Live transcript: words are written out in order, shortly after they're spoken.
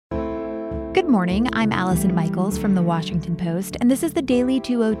Good morning, I'm Allison Michaels from The Washington Post, and this is the Daily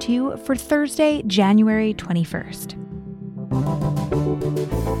 202 for Thursday, January 21st.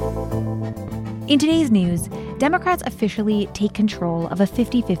 In today's news, Democrats officially take control of a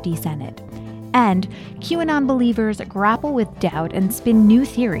 50-50 Senate, and QAnon believers grapple with doubt and spin new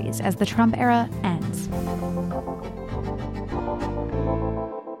theories as the Trump era ends.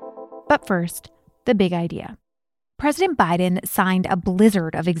 But first, the big idea. President Biden signed a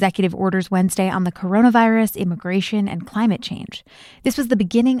blizzard of executive orders Wednesday on the coronavirus, immigration, and climate change. This was the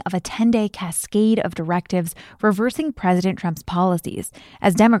beginning of a 10-day cascade of directives reversing President Trump's policies,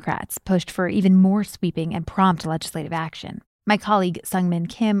 as Democrats pushed for even more sweeping and prompt legislative action. My colleague Sungmin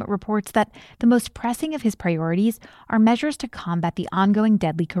Kim reports that the most pressing of his priorities are measures to combat the ongoing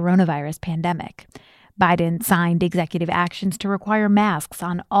deadly coronavirus pandemic. Biden signed executive actions to require masks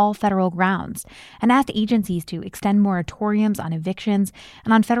on all federal grounds and asked agencies to extend moratoriums on evictions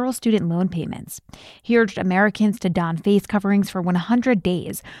and on federal student loan payments. He urged Americans to don face coverings for 100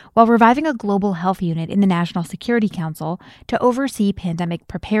 days while reviving a global health unit in the National Security Council to oversee pandemic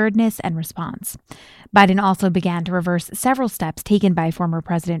preparedness and response. Biden also began to reverse several steps taken by former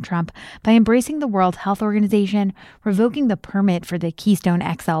President Trump by embracing the World Health Organization, revoking the permit for the Keystone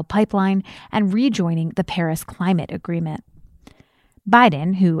XL pipeline, and rejoining the Paris Climate Agreement.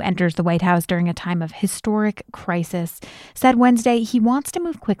 Biden, who enters the White House during a time of historic crisis, said Wednesday he wants to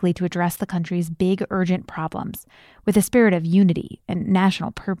move quickly to address the country's big, urgent problems with a spirit of unity and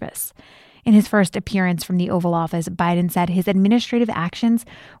national purpose. In his first appearance from the Oval Office, Biden said his administrative actions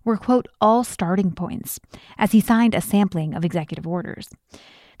were, quote, all starting points, as he signed a sampling of executive orders.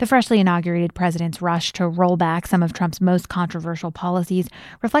 The freshly inaugurated president's rush to roll back some of Trump's most controversial policies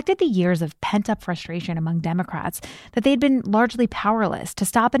reflected the years of pent-up frustration among Democrats that they'd been largely powerless to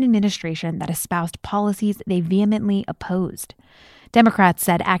stop an administration that espoused policies they vehemently opposed. Democrats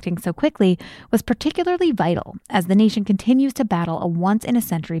said acting so quickly was particularly vital as the nation continues to battle a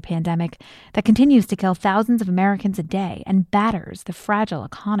once-in-a-century pandemic that continues to kill thousands of Americans a day and batters the fragile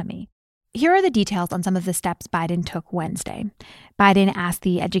economy. Here are the details on some of the steps Biden took Wednesday. Biden asked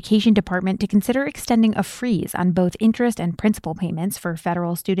the Education Department to consider extending a freeze on both interest and principal payments for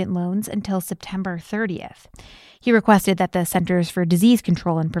federal student loans until September 30th. He requested that the Centers for Disease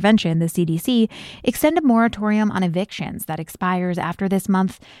Control and Prevention, the CDC, extend a moratorium on evictions that expires after this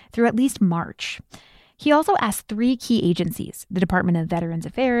month through at least March. He also asked three key agencies, the Department of Veterans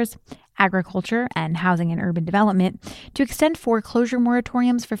Affairs, Agriculture, and Housing and Urban Development, to extend foreclosure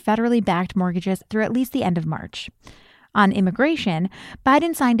moratoriums for federally backed mortgages through at least the end of March. On immigration,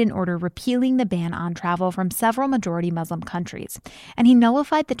 Biden signed an order repealing the ban on travel from several majority Muslim countries, and he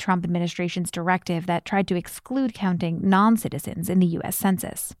nullified the Trump administration's directive that tried to exclude counting non-citizens in the U.S.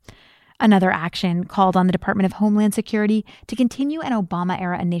 Census. Another action called on the Department of Homeland Security to continue an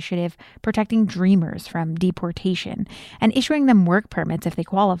Obama-era initiative protecting Dreamers from deportation and issuing them work permits if they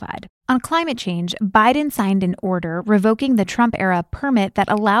qualified. On climate change, Biden signed an order revoking the Trump-era permit that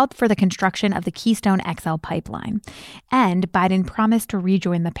allowed for the construction of the Keystone XL pipeline. And Biden promised to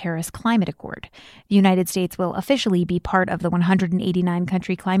rejoin the Paris Climate Accord. The United States will officially be part of the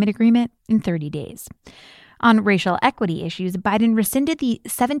 189-country climate agreement in 30 days. On racial equity issues, Biden rescinded the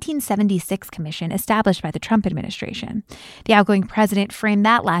 1776 commission established by the Trump administration. The outgoing president framed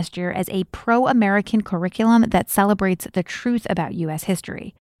that last year as a pro-American curriculum that celebrates the truth about U.S.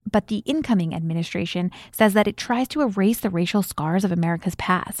 history. But the incoming administration says that it tries to erase the racial scars of America's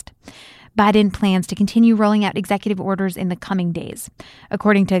past. Biden plans to continue rolling out executive orders in the coming days.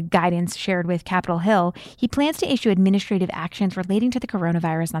 According to guidance shared with Capitol Hill, he plans to issue administrative actions relating to the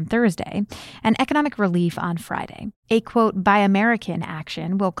coronavirus on Thursday and economic relief on Friday. A, quote, Buy American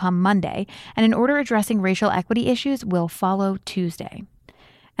action will come Monday, and an order addressing racial equity issues will follow Tuesday.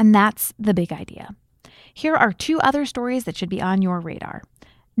 And that's the big idea. Here are two other stories that should be on your radar.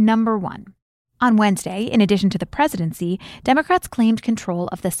 Number one. On Wednesday, in addition to the presidency, Democrats claimed control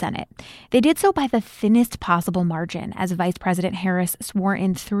of the Senate. They did so by the thinnest possible margin as Vice President Harris swore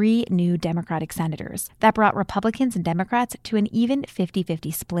in 3 new Democratic senators. That brought Republicans and Democrats to an even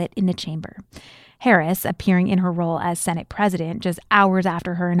 50-50 split in the chamber. Harris, appearing in her role as Senate president just hours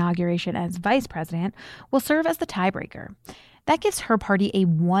after her inauguration as vice president, will serve as the tiebreaker. That gives her party a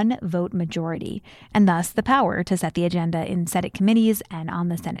 1-vote majority, and thus the power to set the agenda in Senate committees and on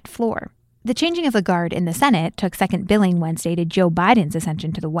the Senate floor. The changing of the guard in the Senate took second billing Wednesday to Joe Biden's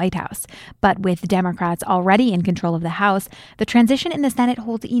ascension to the White House. But with Democrats already in control of the House, the transition in the Senate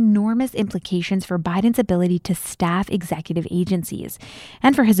holds enormous implications for Biden's ability to staff executive agencies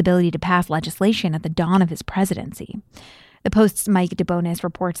and for his ability to pass legislation at the dawn of his presidency. The Post's Mike DeBonis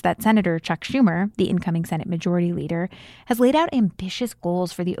reports that Senator Chuck Schumer, the incoming Senate Majority Leader, has laid out ambitious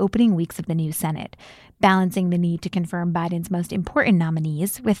goals for the opening weeks of the new Senate, balancing the need to confirm Biden's most important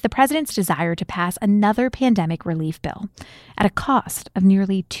nominees with the president's desire to pass another pandemic relief bill at a cost of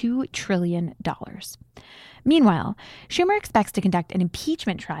nearly $2 trillion. Meanwhile, Schumer expects to conduct an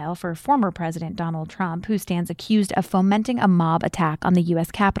impeachment trial for former President Donald Trump, who stands accused of fomenting a mob attack on the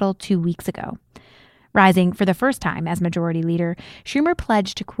U.S. Capitol 2 weeks ago. Rising for the first time as Majority Leader, Schumer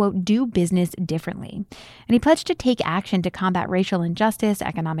pledged to, quote, do business differently. And he pledged to take action to combat racial injustice,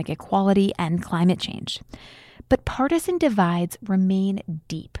 economic equality, and climate change. But partisan divides remain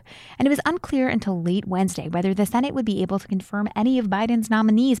deep, and it was unclear until late Wednesday whether the Senate would be able to confirm any of Biden's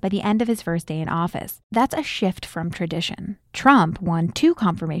nominees by the end of his first day in office. That's a shift from tradition. Trump won 2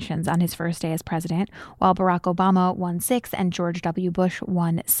 confirmations on his first day as president, while Barack Obama won 6 and George W. Bush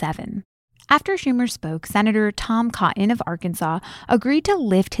won 7. After Schumer spoke, Senator Tom Cotton of Arkansas agreed to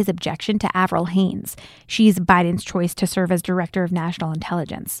lift his objection to Avril Haines. She's Biden's choice to serve as Director of National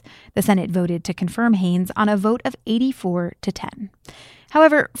Intelligence. The Senate voted to confirm Haines on a vote of 84-10.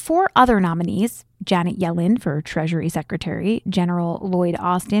 However, 4 other nominees, Janet Yellen for Treasury Secretary, General Lloyd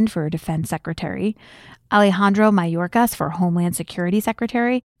Austin for Defense Secretary, Alejandro Mayorkas for Homeland Security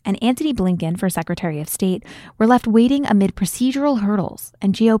Secretary, and Antony Blinken for Secretary of State, were left waiting amid procedural hurdles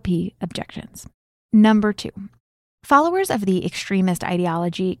and GOP objections. Number 2. Followers of the extremist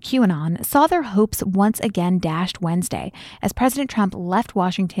ideology QAnon saw their hopes once again dashed Wednesday as President Trump left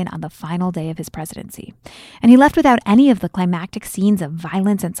Washington on the final day of his presidency. And he left without any of the climactic scenes of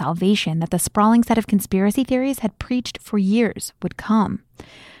violence and salvation that the sprawling set of conspiracy theories had preached for years would come.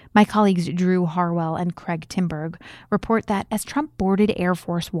 My colleagues Drew Harwell and Craig Timberg report that as Trump boarded Air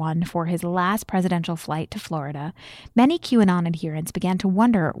Force One for his last presidential flight to Florida, many QAnon adherents began to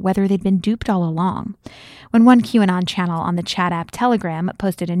wonder whether they'd been duped all along. When one QAnon channel on the chat app Telegram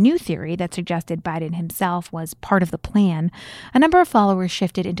posted a new theory that suggested Biden himself was part of the plan, a number of followers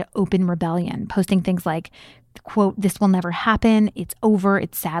shifted into open rebellion, posting things like, quote, "This will never happen, it's over,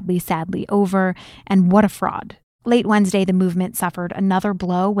 it's sadly, sadly over, and what a fraud." Late Wednesday, the movement suffered another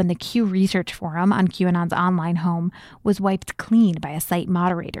blow when the Q Research Forum on QAnon's online home was wiped clean by a site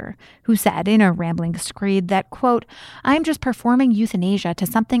moderator who said in a rambling screed that, quote, "I'm just performing euthanasia to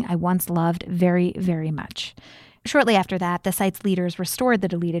something I once loved very, very much." Shortly after that, the site's leaders restored the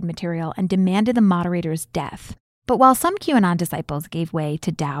deleted material and demanded the moderator's death. But while some QAnon disciples gave way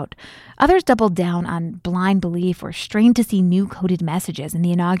to doubt, others doubled down on blind belief or strained to see new coded messages in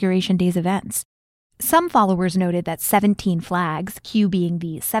the inauguration day's events. Some followers noted that 17 flags, Q being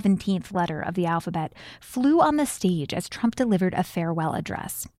the 17th letter of the alphabet, flew on the stage as Trump delivered a farewell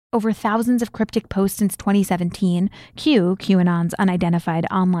address. Over thousands of cryptic posts since 2017, Q, QAnon's unidentified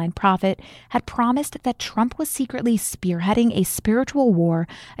online prophet, had promised that Trump was secretly spearheading a spiritual war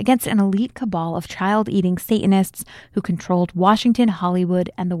against an elite cabal of child-eating Satanists who controlled Washington,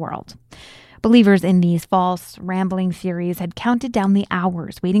 Hollywood, and the world. Believers in these false, rambling theories had counted down the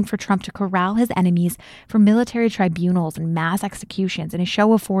hours waiting for Trump to corral his enemies for military tribunals and mass executions in a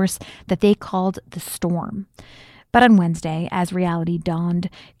show of force that they called the Storm. But on Wednesday, as reality dawned,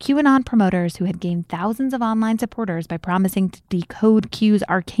 QAnon promoters who had gained thousands of online supporters by promising to decode Q's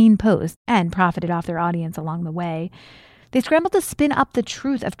arcane posts and profited off their audience along the way, they scrambled to spin up the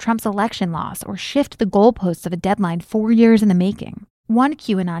truth of Trump's election loss or shift the goalposts of a deadline 4 years in the making. One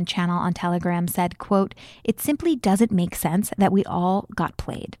QAnon channel on Telegram said, quote, "It simply doesn't make sense that we all got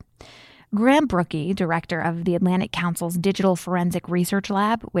played." Graham Brookie, director of the Atlantic Council's Digital Forensic Research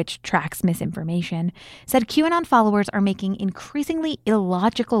Lab, which tracks misinformation, said QAnon followers are making increasingly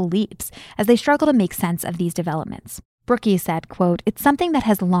illogical leaps as they struggle to make sense of these developments. Brookie said, quote, "It's something that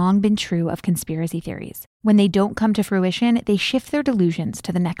has long been true of conspiracy theories. When they don't come to fruition, they shift their delusions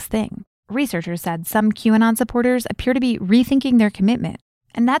to the next thing." Researchers said some QAnon supporters appear to be rethinking their commitment,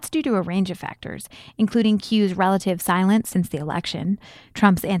 and that's due to a range of factors, including Q's relative silence since the election,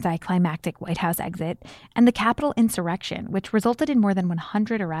 Trump's anticlimactic White House exit, and the Capitol insurrection, which resulted in more than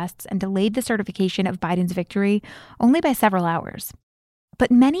 100 arrests and delayed the certification of Biden's victory only by several hours. But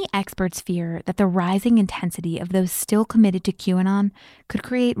many experts fear that the rising intensity of those still committed to QAnon could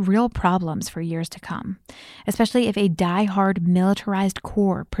create real problems for years to come, especially if a die-hard militarized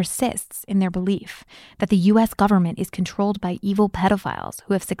core persists in their belief that the U.S. government is controlled by evil pedophiles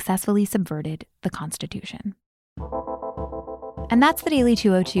who have successfully subverted the Constitution. And that's the Daily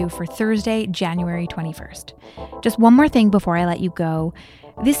 202 for Thursday, January 21st. Just one more thing before I let you go.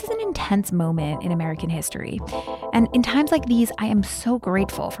 This is an intense moment in American history. And in times like these, I am so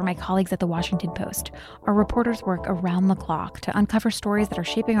grateful for my colleagues at the Washington Post. Our reporters work around the clock to uncover stories that are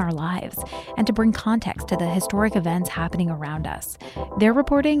shaping our lives and to bring context to the historic events happening around us. Their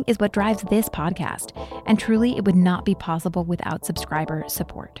reporting is what drives this podcast, and truly it would not be possible without subscriber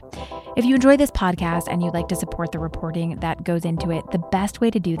support. If you enjoy this podcast and you'd like to support the reporting that goes into it, the best way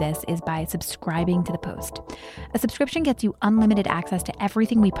to do this is by subscribing to the Post. A subscription gets you unlimited access to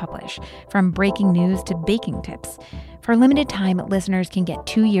everything we publish, from breaking news to baking tips. For a limited time, listeners can get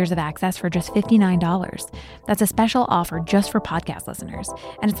 2 years of access for just $59. That's a special offer just for podcast listeners,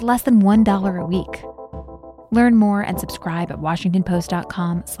 and it's less than $1 a week. Learn more and subscribe at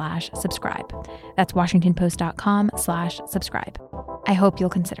WashingtonPost.com/subscribe. That's WashingtonPost.com/subscribe. I hope you'll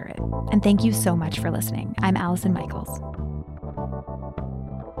consider it. And thank you so much for listening. I'm Allison Michaels.